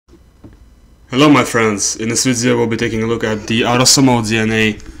Hello my friends, in this video we'll be taking a look at the autosomal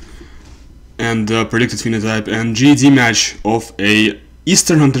DNA and the predicted phenotype and GED match of a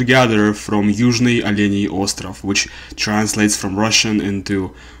Eastern hunter-gatherer from Yuzhniy Oleni Ostrov, which translates from Russian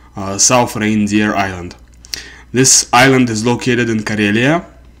into South Reindeer Island. This island is located in Karelia.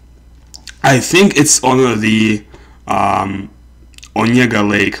 I think it's on the Onega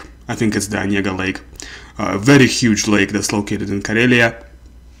Lake. I think it's the Onega Lake. A very huge lake that's located in Karelia.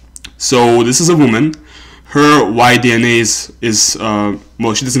 So this is a woman. Her Y DNA is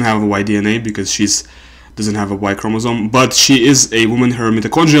well, she doesn't have a Y DNA because she doesn't have a Y chromosome, but she is a woman. Her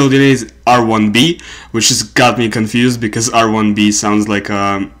mitochondrial DNA is R1b, which has got me confused because R1b sounds like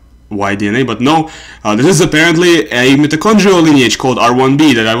a Y DNA, but no, this is apparently a mitochondrial lineage called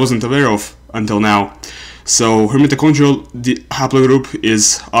R1b that I wasn't aware of until now. So her mitochondrial haplogroup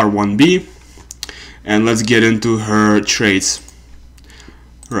is R1b, and let's get into her traits.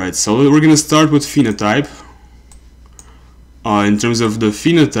 Right, so we're gonna start with phenotype. In terms of the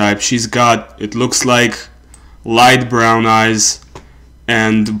phenotype, she's got, it looks like, light brown eyes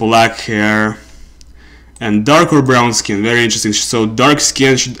and black hair and dark or brown skin. Very interesting. So dark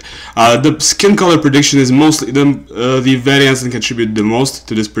skin. The skin color prediction is mostly the variants that contribute the most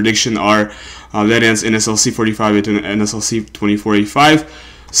to this prediction are variants in SLC45 and SLC24A5.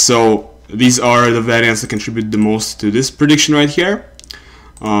 So these are the variants that contribute the most to this prediction right here.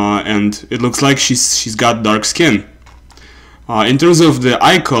 And it looks like she's got dark skin. In terms of the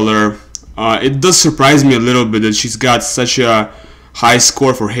eye color, it does surprise me a little bit that she's got such a high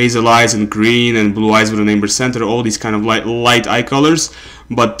score for hazel eyes and green and blue eyes with an amber center, all these kind of light eye colors.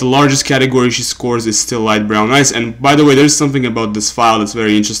 But the largest category she scores is still light brown eyes. And by the way, there's something about this file that's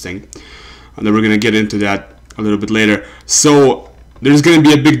very interesting, and then we're gonna get into that a little bit later. So there's gonna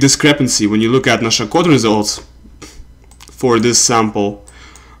be a big discrepancy when you look at NOSHACOT results for this sample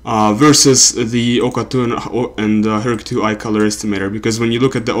versus the OCA2 and HERC2 eye color estimator, because when you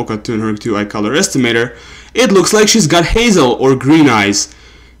look at the OCA2 and HERC2 eye color estimator, it looks like she's got hazel or green eyes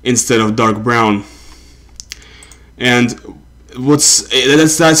instead of dark brown. And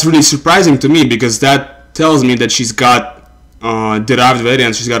that's really surprising to me, because that tells me that she's got derived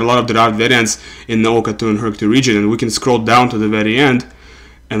variants. She's got a lot of derived variants in the OCA2 and HERC2 region, and we can scroll down to the very end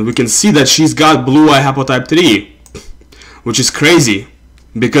and we can see that she's got blue eye haplotype 3, which is crazy,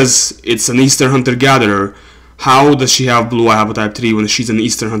 because it's an Eastern hunter-gatherer. How does she have blue eye haplotype 3 when she's an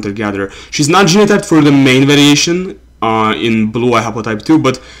Eastern hunter-gatherer? She's not genotyped for the main variation in blue eye haplotype 2,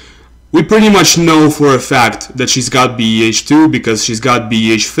 but we pretty much know for a fact that she's got BEH2 because she's got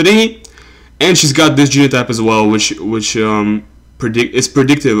BEH3, and she's got this genotype as well, which is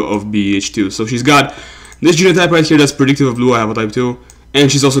predictive of BEH2. So she's got this genotype right here that's predictive of blue eye haplotype 2, and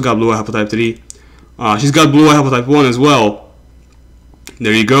she's also got blue eye haplotype 3. She's got blue eye haplotype 1 as well.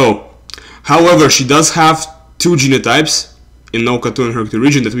 There you go. However, she does have two genotypes in OCA2 and HERC2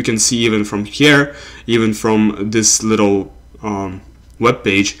 region that we can see even from here, even from this little web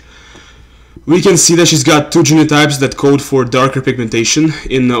page. We can see that she's got two genotypes that code for darker pigmentation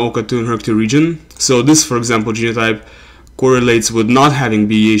in the OCA2 and HERC2 region. So this, for example, genotype correlates with not having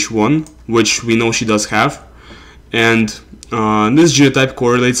BEH1, which we know she does have, and this genotype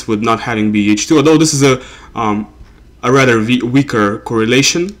correlates with not having BEH2, although this is a rather weaker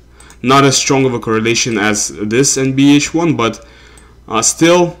correlation, not as strong of a correlation as this and BH1, but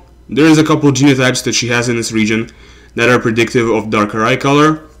still there is a couple of genotypes that she has in this region that are predictive of darker eye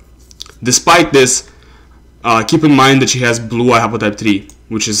color. Despite this, keep in mind that she has blue eye haplotype 3,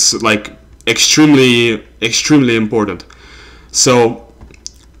 which is like extremely important. So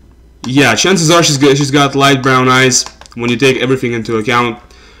yeah, chances are she's got light brown eyes. When you take everything into account,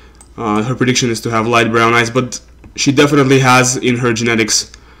 her prediction is to have light brown eyes, but she definitely has in her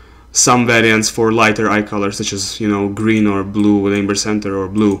genetics some variants for lighter eye colors, such as, you know, green or blue with amber center or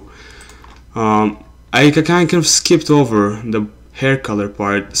blue. I kind of skipped over the hair color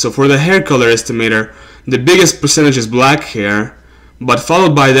part. So for the hair color estimator, the biggest percentage is black hair, but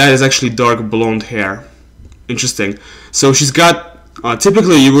followed by that is actually dark blonde hair. Interesting. So she's got,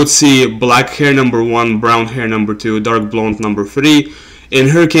 typically you would see black hair number 1, brown hair number 2, dark blonde number 3. In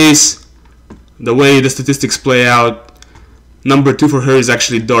her case, the way the statistics play out, number 2 for her is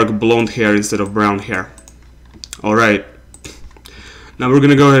actually dark blonde hair instead of brown hair. Alright, now we're going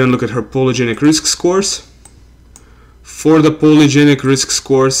to go ahead and look at her polygenic risk scores. For the polygenic risk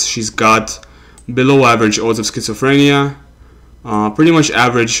scores, she's got below average odds of schizophrenia, pretty much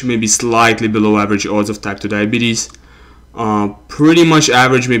average, maybe slightly below average odds of type 2 diabetes, pretty much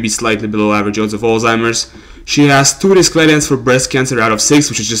average, maybe slightly below average odds of Alzheimer's. She has 2 risk variants for breast cancer out of 6,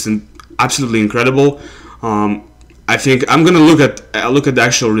 which is just absolutely incredible. I think I'm gonna look at the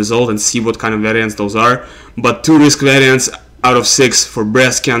actual result and see what kind of variants those are. But 2 risk variants out of 6 for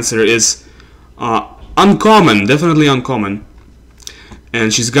breast cancer is uncommon, definitely uncommon.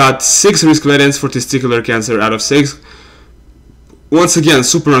 And she's got 6 risk variants for testicular cancer out of 6. Once again,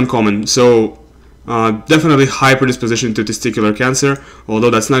 super uncommon. So definitely high predisposition to testicular cancer, although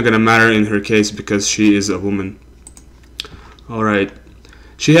that's not gonna matter in her case because she is a woman. Alright.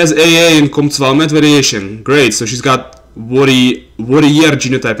 She has AA in Comte-Valmet variation. Great, so she's got Warrior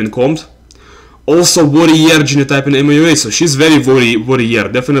genotype in Comte. Also Warrior genotype in MOA, so she's very Warrior.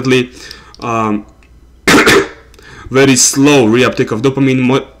 Definitely very slow reuptake of dopamine,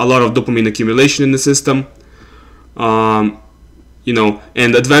 a lot of dopamine accumulation in the system. You know,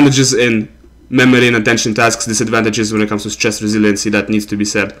 and advantages in memory and attention tasks, disadvantages when it comes to stress resiliency, that needs to be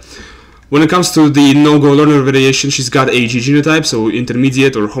said. When it comes to the no-go learner variation, she's got AG genotype, so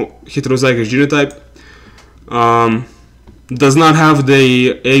intermediate or heterozygous genotype. Does not have the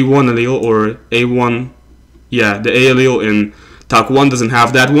A1 allele or A1, yeah, the A allele in TAC1 doesn't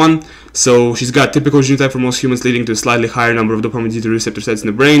have that one. So she's got typical genotype for most humans, leading to a slightly higher number of dopamine D2 receptor sites in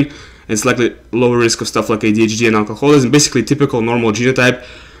the brain, and slightly lower risk of stuff like ADHD and alcoholism. Basically typical normal genotype.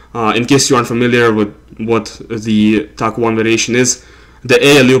 In case you aren't familiar with what the TAC1 variation is, the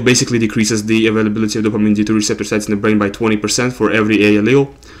A allele basically decreases the availability of dopamine D2 receptor sites in the brain by 20% for every A allele.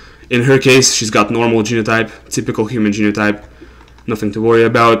 In her case, she's got normal genotype, typical human genotype, nothing to worry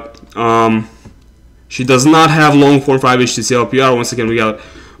about. She does not have long form 5 HTCL-PR. Once again,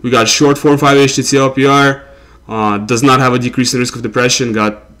 we got short form 5 HTCL-PR. Does not have a decrease in risk of depression,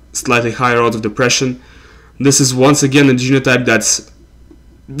 got slightly higher odds of depression. This is once again a genotype that's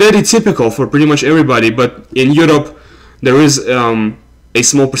very typical for pretty much everybody, but in Europe there is a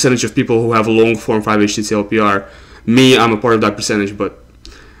small percentage of people who have long form 5 HTCL-PR. Me, I'm a part of that percentage, but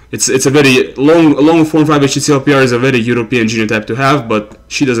it's a very long form 5 HTCL-PR is a very European genotype to have, but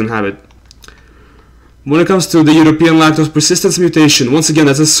she doesn't have it. When it comes to the European lactose persistence mutation, once again,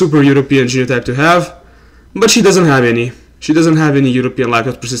 that's a super European genotype to have, but she doesn't have any. She doesn't have any European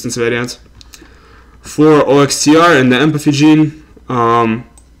lactose persistence variants. For OXTR and the empathy gene,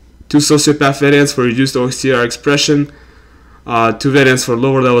 2 sociopath variants for reduced OXTR expression, 2 variants for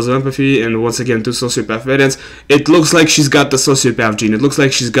lower levels of empathy, and once again 2 sociopath variants. It looks like she's got the sociopath gene. It looks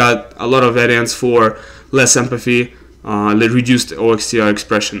like she's got a lot of variants for less empathy, reduced OXTR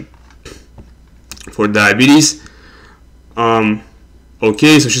expression. For diabetes,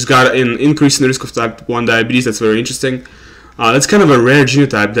 okay, so she's got an increase in the risk of type 1 diabetes. That's very interesting. That's kind of a rare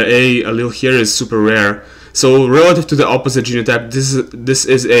genotype. The A allele here is super rare. So relative to the opposite genotype, this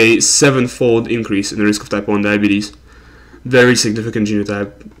is a 7-fold increase in the risk of type 1 diabetes. Very significant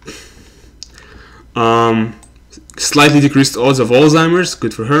genotype. Slightly decreased odds of Alzheimer's,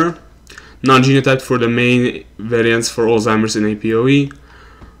 good for her. Non-genotyped for the main variants for Alzheimer's and APOE.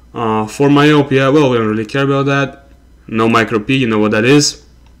 For myopia, well, we don't really care about that. No micro P, you know what that is.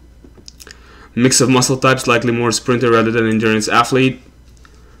 Mix of muscle types, likely more sprinter rather than endurance athlete.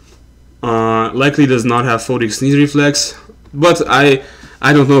 Likely does not have photic sneeze reflex, but I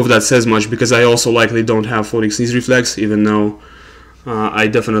don't know if that says much, because I also likely don't have photic sneeze reflex, even though I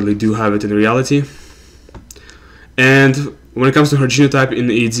definitely do have it in reality. And when it comes to her genotype in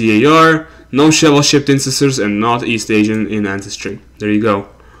ADAR, no Shevel-shaped ancestors and not East Asian in ancestry. There you go.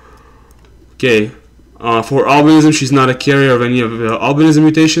 Okay, for albanism, she's not a carrier of any of the albanism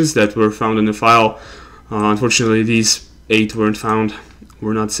mutations that were found in the file. Unfortunately, these 8 weren't found.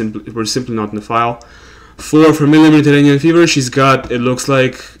 Were simply not in the file. For familial Mediterranean fever, she's got, it looks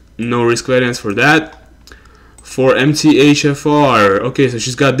like, no risk variants for that. For MTHFR, okay, so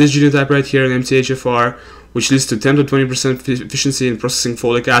she's got this genotype right here in MTHFR, which leads to 10 to 20% efficiency in processing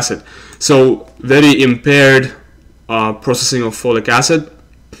folic acid. So very impaired processing of folic acid.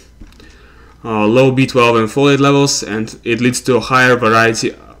 Low B12 and folate levels, and it leads to a higher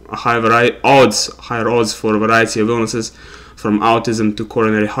odds for a variety of illnesses, from autism to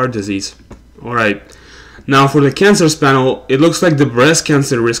coronary heart disease. Alright, now for the cancers panel, it looks like the breast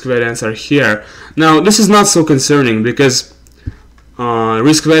cancer risk variants are here. Now this is not so concerning, because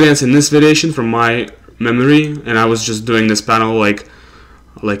risk variants in this variation, from my memory, and I was just doing this panel like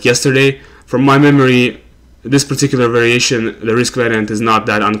yesterday, from my memory, this particular variation, the risk variant is not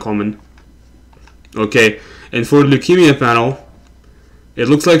that uncommon. Okay, and for the leukemia panel, it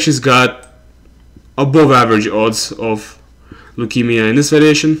looks like she's got above average odds of leukemia in this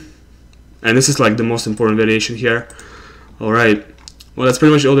variation, and this is like the most important variation here. Alright, well, that's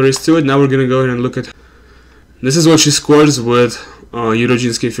pretty much all there is to it. Now we're gonna go ahead and look at, this is what she scores with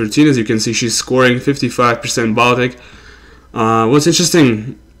Eurogenes K13. As you can see, she's scoring 55% Baltic. What's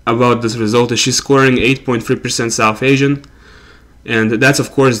interesting about this result is she's scoring 8.3% South Asian, and that's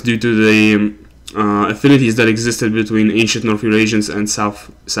of course due to the affinities that existed between ancient North Eurasians and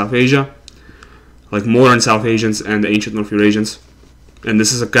South Asia, like modern South Asians and ancient North Eurasians. And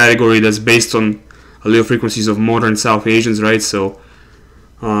this is a category that's based on allele frequencies of modern South Asians, right? So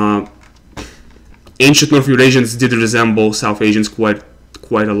ancient North Eurasians did resemble South Asians quite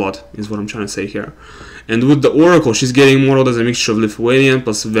a lot, is what I'm trying to say here. And with the oracle, she's getting modeled as a mixture of Lithuanian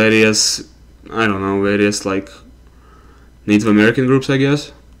plus various, I don't know, various like Native American groups, I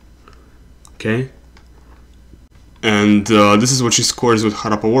guess. Okay. And this is what she scores with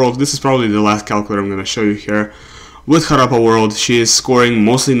Harappa World. This is probably the last calculator I'm going to show you here. With Harappa World, she is scoring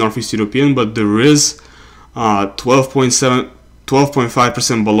mostly Northeast European, but there is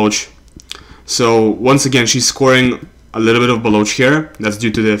 12.5% Baloch. So once again, she's scoring a little bit of Baloch here. That's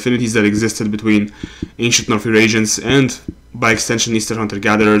due to the affinities that existed between ancient North Eurasians and, by extension, Eastern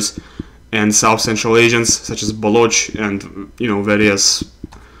hunter-gatherers and South Central Asians, such as Baloch and, you know, various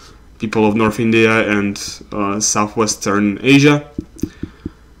people of North India and Southwestern Asia.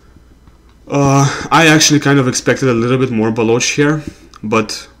 I actually kind of expected a little bit more Baloch here,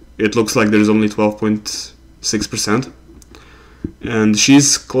 but it looks like there's only 12.6%. And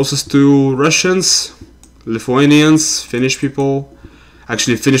she's closest to Russians, Lithuanians, Finnish people.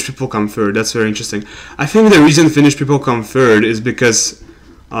 Actually, Finnish people come third. That's very interesting. I think the reason Finnish people come third is because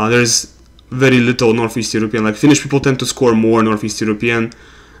there's very little Northeast European. Like, Finnish people tend to score more Northeast European.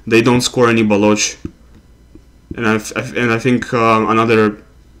 They don't score any Baloch. And I think another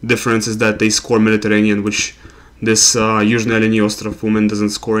difference is that they score Mediterranean, which this Yuzhniy Oleni Ostrov woman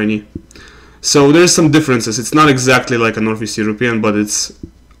doesn't score any. So there's some differences. It's not exactly like a Northeast European, but it's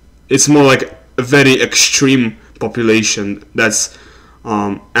more like a very extreme population that's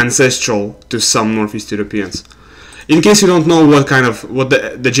ancestral to some Northeast Europeans. In case you don't know what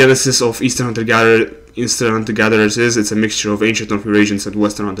the genesis of Eastern hunter-gatherers is, it's a mixture of ancient North Eurasians and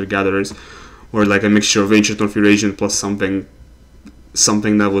Western hunter-gatherers, or like a mixture of ancient North Eurasian plus something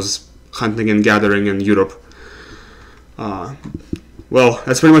that was hunting and gathering in Europe. Well,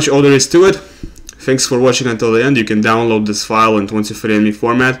 that's pretty much all there is to it. Thanks for watching until the end. You can download this file in 23andMe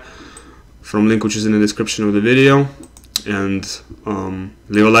format from link which is in the description of the video. And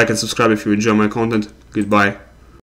leave a like and subscribe if you enjoy my content. Goodbye.